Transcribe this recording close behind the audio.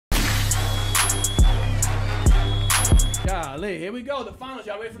Golly, here we go. The finals.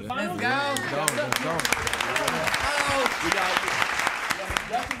 Y'all ready for the finals? Let's go. We got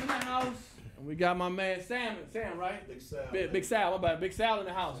Duchess in the house. And we got my man Sam, right? Big Salle. Big Salle, my bad. Big Salle in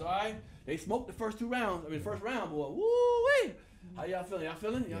the house, all right? They smoked the first 2 rounds. First round, boy. Woo-wee. How y'all feeling? Y'all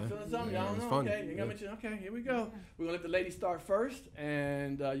feeling? Y'all feeling something? Y'all don't know? Funny. Okay, you got mention. Okay, here we go. We're gonna let the ladies start first,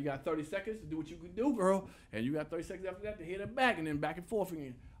 and you got 30 seconds to do what you can do, girl. And you got 30 seconds after that to hit it back, and then back and forth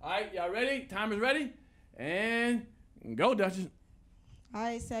again. All right, y'all ready? Time is ready, and go, Duchess. All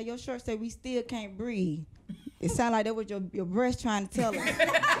right, Sal, your shirt say we still can't breathe. It sounds like that was your breast trying to tell us.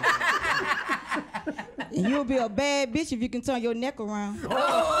 And you'll be a bad bitch if you can turn your neck around.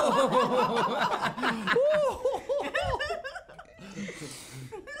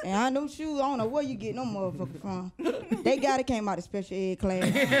 And I know shoes, I don't know where you get them motherfuckers from. They came out of special ed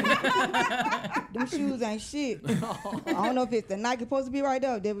class. Them shoes ain't shit. I don't know if it's the Nike supposed to be right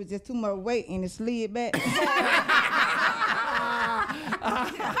there. There was just too much weight and it slid back. Time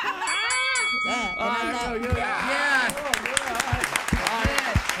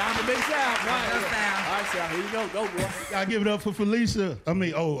for Big Salle. All right, Salle, here you go. Go, boy. I give it up for Felicia.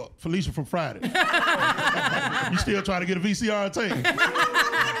 Felicia from Friday. You still trying to get a VCR tape?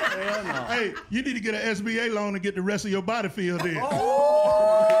 Hell no. Hey, you need to get an SBA loan to get the rest of your body filled in.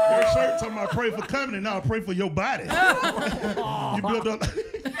 Oh. Your shirt talking about pray for company, now pray for your body. You built up.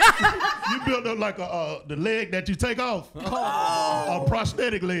 You built up like the leg that you take off. A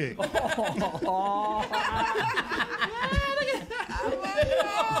prosthetic leg.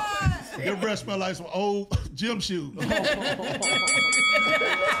 Your breath smell like some old gym shoes.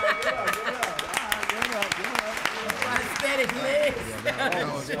 Prosthetic legs.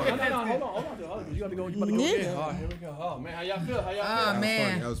 Hold on. You got to go. You about to go again. All right, here we go. Oh man, how y'all feel? How y'all feel? Oh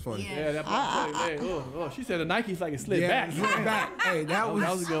man, That was funny. Yeah, that prosthetic leg. Oh, she said the Nike's like it slid back. back. Hey, that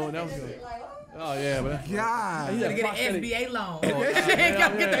was a good one. That was good. Oh yeah, but God. you gotta get an SBA loan.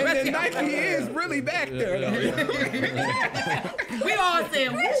 And the Nike is really back there. We all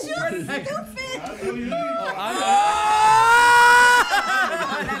said, "What shoes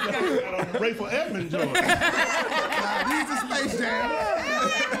Ray for Edmund George. These are Space Jam.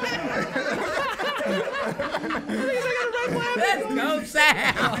 Let's go,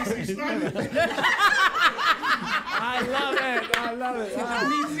 Sal." I love it. All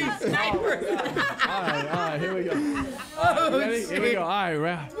right, here we go. Ready? Here we go. All right,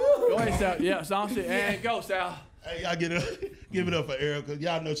 Ralph. Go ahead, Sal. Yeah, song shit. And go, Sal. Hey, y'all give it up for Erica.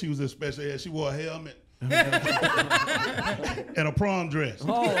 Y'all know she was in special ed. She wore a helmet and a prom dress.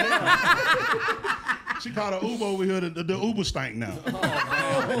 Oh, yeah. She caught an Uber over here, the Uber stank now.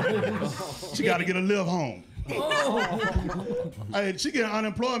 Oh, She got to get a lift home. Hey, she getting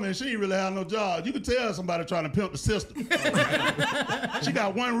unemployment. She ain't really have no job. You can tell somebody trying to pimp the system. She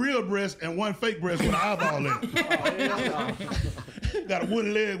got one real breast and one fake breast with an eyeball in it. Got a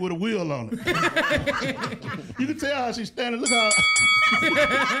wooden leg with a wheel on it. You can tell how she's standing. Look how.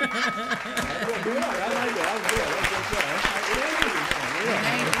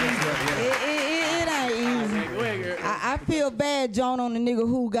 It ain't easy. I feel bad, John, on the nigga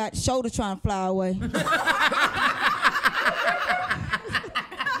who got shoulder trying to fly away.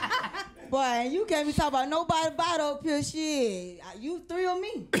 Boy, you can't be talking about nobody body up here, shit. You thrill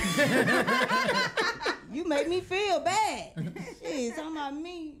me. You make me feel bad. Shit, talking about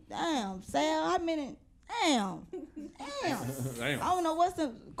me. Damn, Sal, I mean, damn. I don't know what's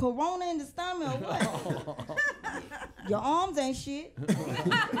the corona in the stomach or what. Your arms ain't shit.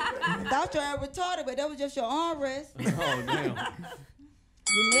 I thought you were retarded, but that was just your arm rest. Oh, damn. Your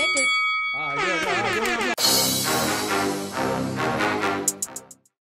neck is... All right,